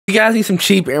You guys need some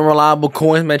cheap and reliable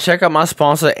coins, man. Check out my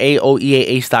sponsor,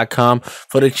 AOEAH.com,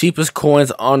 for the cheapest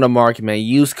coins on the market, man.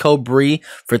 Use code BREE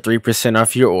for 3%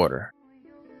 off your order.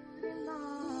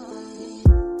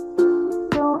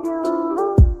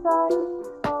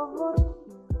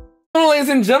 Ladies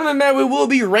and gentlemen, man, we will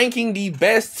be ranking the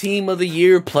best team of the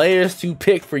year players to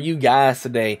pick for you guys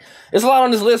today. There's a lot on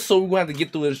this list, so we're going to have to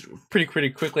get through it pretty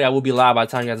quickly. I will be live by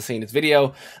the time you guys are seeing this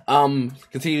video.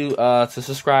 Continue to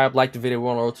subscribe, like the video.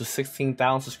 We're on the road to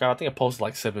 16,000 subscribers. I think I posted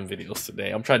like 7 videos today.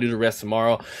 I'm trying to do the rest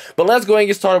tomorrow. But let's go ahead and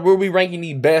get started. We'll be ranking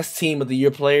the best team of the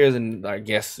year players, and I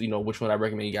guess, you know, which one I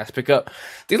recommend you guys pick up.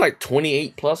 There's like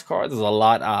 28 plus cards. There's a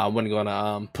lot. I'm going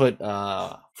to put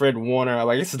Fred Warner.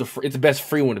 Like, this is it's the best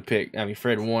free one to pick. I mean,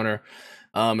 Fred Warner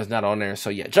is not on there. So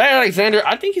yeah, Jair Alexander,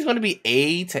 I think he's going to be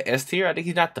A to S tier. I think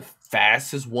he's not the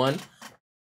fastest one,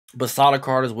 but solid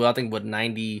card as well. I think with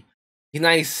 90, he's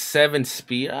 97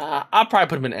 speed. I'll probably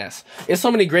put him in S. There's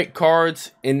so many great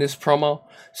cards in this promo,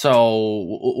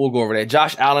 so we'll go over that.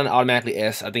 Josh Allen, automatically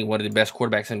S. I think one of the best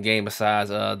quarterbacks in the game besides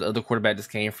the other quarterback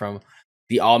just came from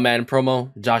the All Madden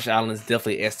promo. Josh Allen is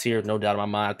definitely S tier, no doubt in my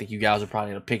mind. I think you guys are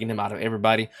probably end up picking him out of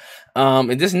everybody.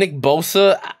 And this Nick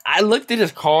Bosa, I looked at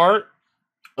his card.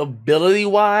 Ability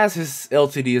wise, his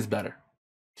LTD is better.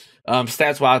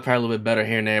 Stats wise, probably a little bit better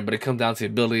here and there, but it comes down to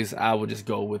abilities. I would just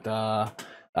go with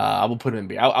I will put him in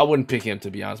B. I wouldn't pick him, to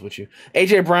be honest with you.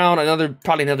 AJ Brown,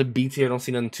 probably another B tier. I don't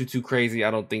see nothing too crazy. I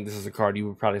don't think this is a card you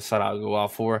would probably set out to go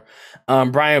out for.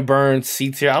 Brian Burns, C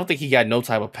tier. I don't think he got no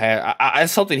type of pass.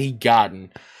 It's something he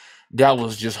gotten that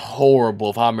was just horrible,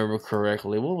 if I remember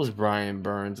correctly. What was Brian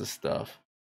Burns' stuff?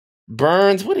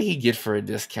 Burns, what did he get for a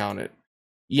discounted?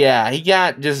 Yeah, he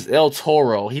got just El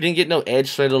Toro. He didn't get no Edge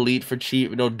Sled Elite for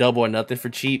cheap, no double or nothing for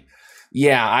cheap.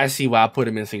 Yeah, I see why I put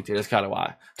him in C tier. That's kind of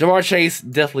why. Jamar Chase,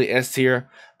 definitely S tier.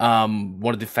 One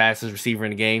of the fastest receiver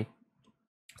in the game.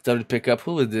 So to pick up,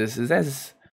 who is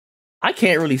this? I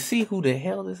can't really see who the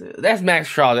hell this is. That's Max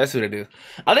Shaw. That's who it is.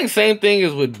 I think same thing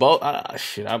is with both.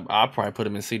 I'll probably put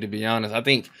him in C, to be honest. I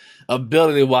think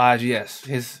ability-wise, yes,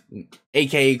 his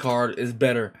AKA card is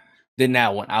better than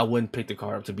that one. I wouldn't pick the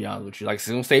card up, to be honest with you. Like, it's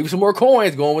going to save you some more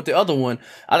coins going with the other one.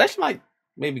 That might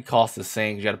maybe cost the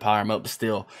same because you got to power him up, but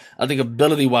still, I think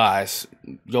ability-wise,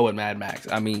 go with Mad Max.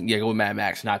 I mean, yeah, go with Mad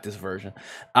Max, not this version.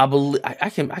 I believe I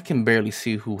can barely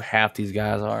see who half these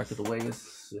guys are because the way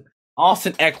this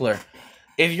Austin Eckler.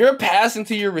 If you're passing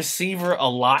to your receiver a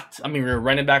lot, I mean, you're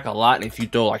running back a lot, and if you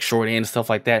throw like short end and stuff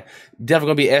like that, definitely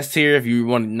gonna be S tier. If you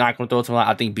want not gonna throw it to a lot,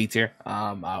 I think B tier.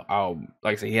 I'll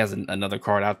like I say, he has another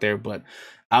card out there, but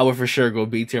I would for sure go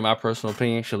B tier. My personal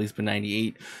opinion should at least be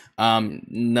 98.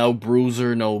 No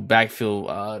bruiser, no backfield,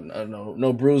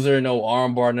 no bruiser, no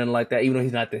arm bar, nothing like that. Even though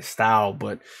he's not this style,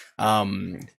 but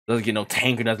doesn't get no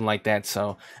tank or nothing like that.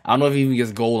 So I don't know if he even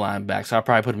gets goal line back. So I'll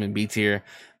probably put him in B tier.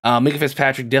 Mika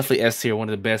Fitzpatrick, definitely S tier, one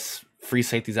of the best free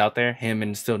safeties out there. Him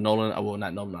and still Nolan. Well,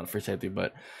 not Nolan, not a free safety,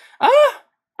 but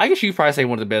I guess you could probably say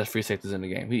one of the best free safeties in the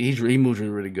game. He moves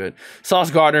really good. Sauce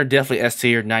Gardner, definitely S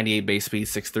tier, 98 base speed,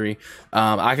 6'3".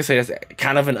 I can say that's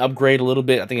kind of an upgrade a little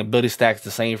bit. I think ability stacks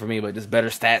the same for me, but just better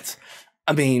stats.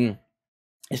 I mean,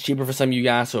 it's cheaper for some of you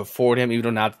guys to afford him, even though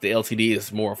not the LTD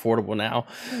is more affordable now.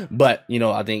 But, you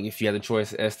know, I think if you had the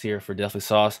choice, S tier for definitely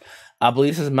Sauce. I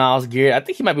believe this is Myles Garrett. I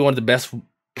think he might be one of the best,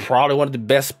 probably one of the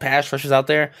best pass rushers out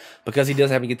there because he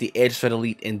does have to get the Edge Threat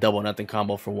Elite and double nothing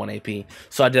combo for 1 AP.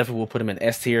 So I definitely will put him in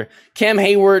S tier. Cam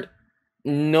Hayward,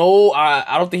 no,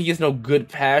 I don't think he gets no good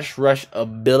pass rush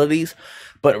abilities,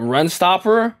 but run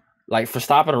stopper, like for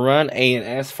stopping a run, A and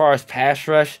S. As far as pass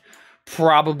rush,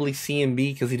 probably C and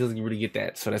B because he doesn't really get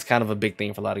that. So that's kind of a big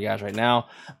thing for a lot of guys right now.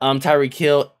 Tyreek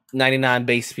Hill, 99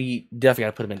 base speed, definitely got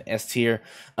to put him in S tier.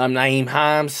 Naeem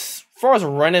Hines, as far as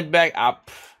running back,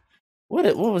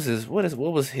 what was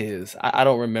his? I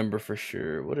don't remember for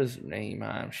sure. What is Naeem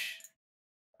Hines?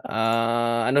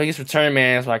 I know he's return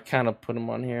man, so I kind of put him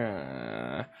on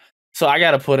here. So I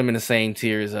got to put him in the same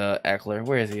tier as Eckler.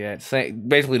 Where is he at?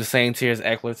 Basically the same tier as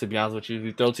Eckler, to be honest with you.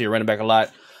 You throw to your running back a lot.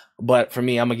 But for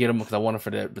me, I'm going to get him because I want him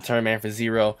for the return man for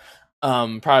 0.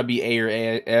 Probably be A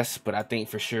or S, but I think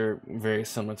for sure very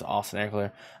similar to Austin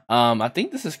Eckler. I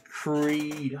think this is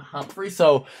Creed Humphrey.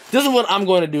 So this is what I'm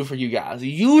going to do for you guys.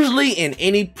 Usually in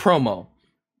any promo,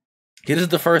 this is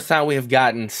the first time we have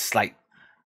gotten like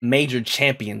major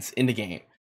champions in the game.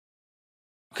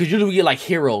 Because usually we get like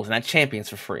heroes, not champions,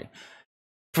 for free.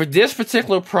 For this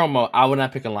particular promo, I would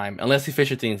not pick a lineman, unless he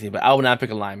Fisher things, but I would not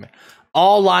pick a lineman.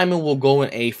 All linemen will go in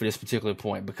A for this particular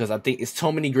point because I think it's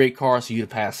so many great cards for you to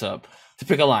pass up to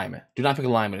pick a lineman. Do not pick a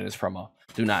lineman in this promo.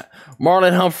 Do not.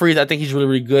 Marlon Humphreys, I think he's really,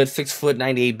 really good. 6 foot,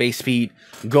 98 base speed.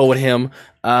 Go with him.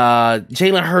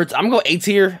 Jalen Hurts, I'm going to go A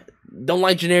tier. Don't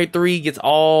like generic 3. Gets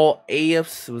all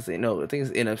AFC. No, I think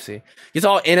it's NFC. Gets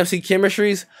all NFC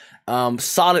chemistries.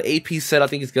 Solid AP set. I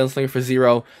think it's Gunslinger for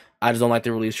 0. I just don't like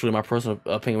the release. Truly my personal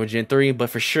opinion with Gen 3. But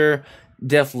for sure,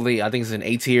 definitely, I think it's an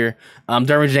A tier.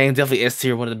 Derwin James, definitely S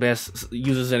tier. One of the best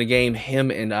users in the game. Him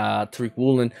and Tariq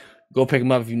Woolen. Go pick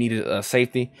him up if you needed a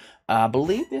safety. I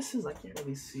believe this is, I can't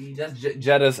really see. That's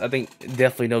Jettas. I think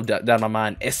definitely no doubt in my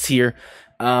mind. S tier.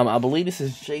 I believe this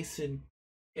is Jason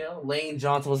Hill. Lane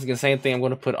Johnson was the same thing. I'm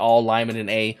going to put all linemen in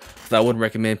A because I wouldn't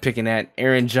recommend picking that.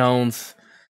 Aaron Jones,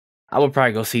 I would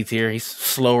probably go C tier. He's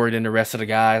slower than the rest of the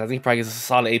guys. I think he probably gets a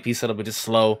solid AP setup, but just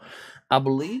slow. I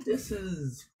believe this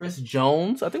is Chris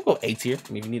Jones. I think we'll go A tier.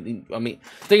 I mean,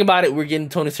 think about it. We're getting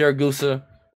Tony Siragusa.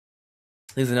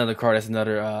 Here's another card. That's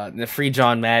another the free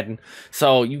John Madden.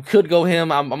 So you could go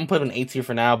him. I'm gonna put him in A tier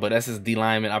for now, but that's his D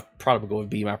lineman. I'd probably go with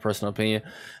B, my personal opinion.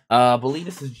 I believe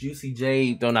this is Juicy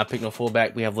J. Don't not pick no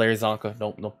fullback. We have Larry Zonka.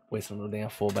 Don't waste on no damn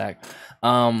fullback.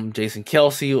 Jason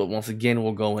Kelsey. Once again,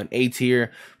 we'll go in A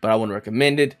tier, but I wouldn't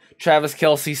recommend it. Travis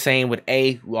Kelsey, same with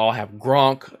A. We all have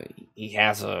Gronk. He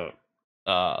has a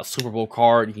Super Bowl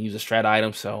card. You can use a strat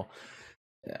item, so.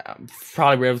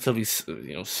 Probably relatively,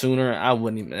 sooner. I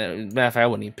wouldn't even. Matter of fact, I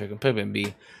wouldn't even pick him. Put him in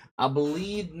B. I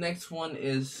believe next one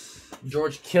is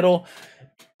George Kittle.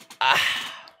 I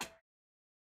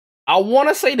want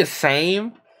to say the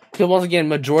same because once again,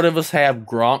 majority of us have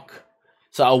Gronk,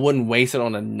 so I wouldn't waste it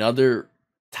on another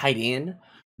tight end.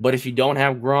 But if you don't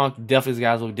have Gronk, definitely these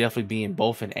guys will definitely be in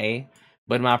both in A.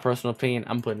 But in my personal opinion,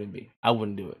 I'm putting him in B. I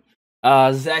wouldn't do it.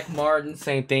 Zach Martin,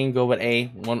 same thing. Go with A.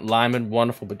 One lineman,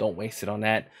 wonderful, but don't waste it on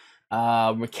that.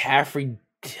 McCaffrey,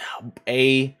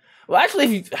 A. Well, actually,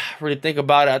 if you really think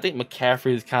about it, I think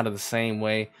McCaffrey is kind of the same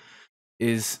way.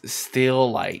 Is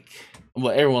still like,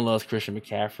 well, everyone loves Christian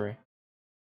McCaffrey.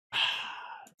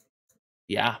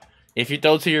 Yeah, if you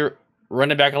throw to your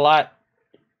running back a lot,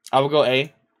 I would go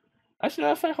A. Actually,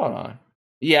 no, hold on.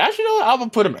 Yeah, actually, no, I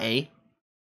would put him A.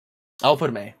 I'll put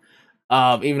him A.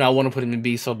 Even though I want to put him in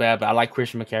B so bad, but I like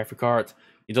Christian McCaffrey cards.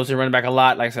 You don't see running back a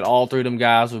lot. Like I said, all 3 of them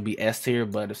guys would be S tier,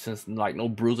 but since like no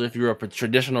bruiser, if you're a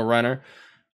traditional runner,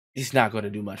 he's not going to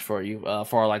do much for you.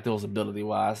 For like those ability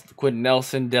wise, Quentin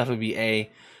Nelson definitely be A.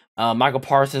 Michael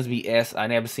Parsons be S. I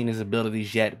never seen his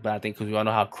abilities yet, but I think because we all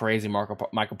know how crazy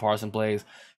Michael Parsons plays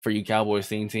for you Cowboys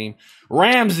team.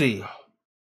 Ramsey,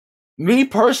 me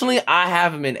personally, I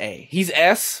have him in A. He's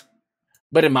S,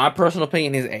 but in my personal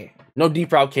opinion, he's A. No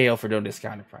deep route KO for no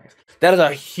discounted price. That is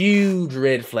a huge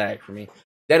red flag for me.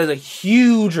 That is a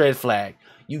huge red flag.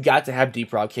 You got to have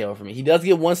deep route KO for me. He does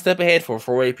get 1 step ahead for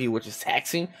 4 AP, which is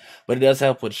taxing, but it does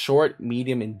help with short,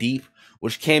 medium, and deep,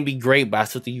 which can be great, but I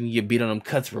still think you can get beat on them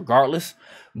cuts regardless.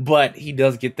 But he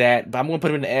does get that. But I'm going to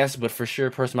put him in the S, but for sure,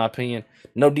 personal opinion,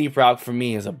 no deep route for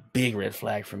me is a big red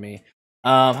flag for me.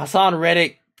 Hassan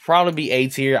Reddick, probably be A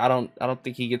tier. I don't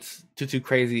think he gets too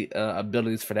crazy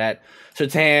abilities for that.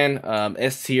 Sertan,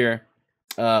 S tier,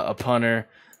 a punter.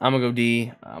 I'm gonna go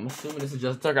D. I'm assuming this is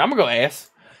Justin Tucker. I'm gonna go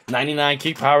S. 99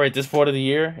 kick power at this point of the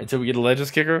year until we get a Legends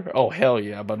kicker. Oh hell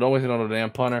yeah! But don't waste it on the damn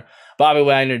punter. Bobby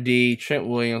Wagner D. Trent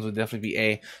Williams would definitely be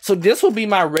A. So this will be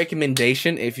my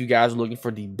recommendation if you guys are looking for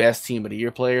the best team of the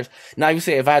year players. Now you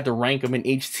say if I had to rank them in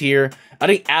each tier, I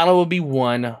think Allen would be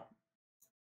 1.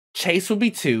 Chase would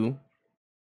be 2.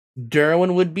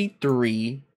 Derwin would be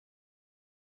 3.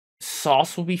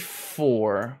 Sauce would be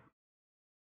 4.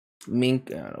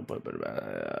 Minka,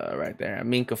 right there.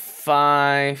 Minka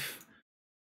 5.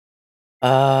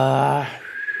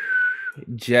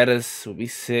 Jettas would be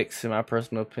 6 in my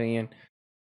personal opinion.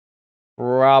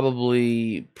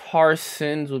 Probably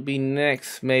Parsons would be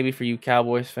next, maybe for you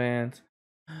Cowboys fans.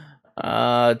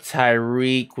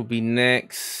 Tyreek would be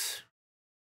next.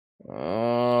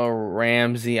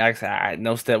 Ramsey, I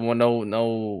no step one,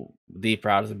 no deep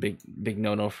route is a big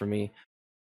no for me.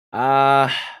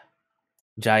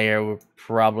 Jair would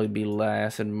probably be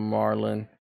last, and Marlon.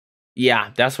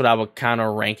 Yeah, that's what I would kind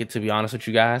of rank it, to be honest with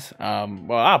you guys.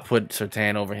 Well, I'll put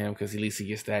Sertan over him because at least he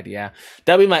gets that. Yeah,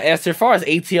 that'll be my S tier. As far as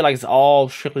A tier, like it's all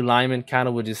strictly linemen, kind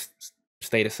of would just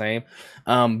stay the same.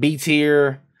 B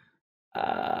tier.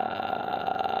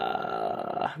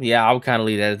 Yeah, I would kind of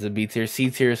leave that as a B tier. C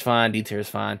tier is fine. D tier is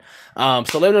fine.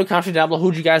 So let me know in the comments down below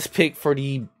who'd you guys pick for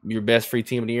your best free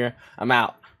team of the year. I'm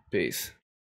out. Peace.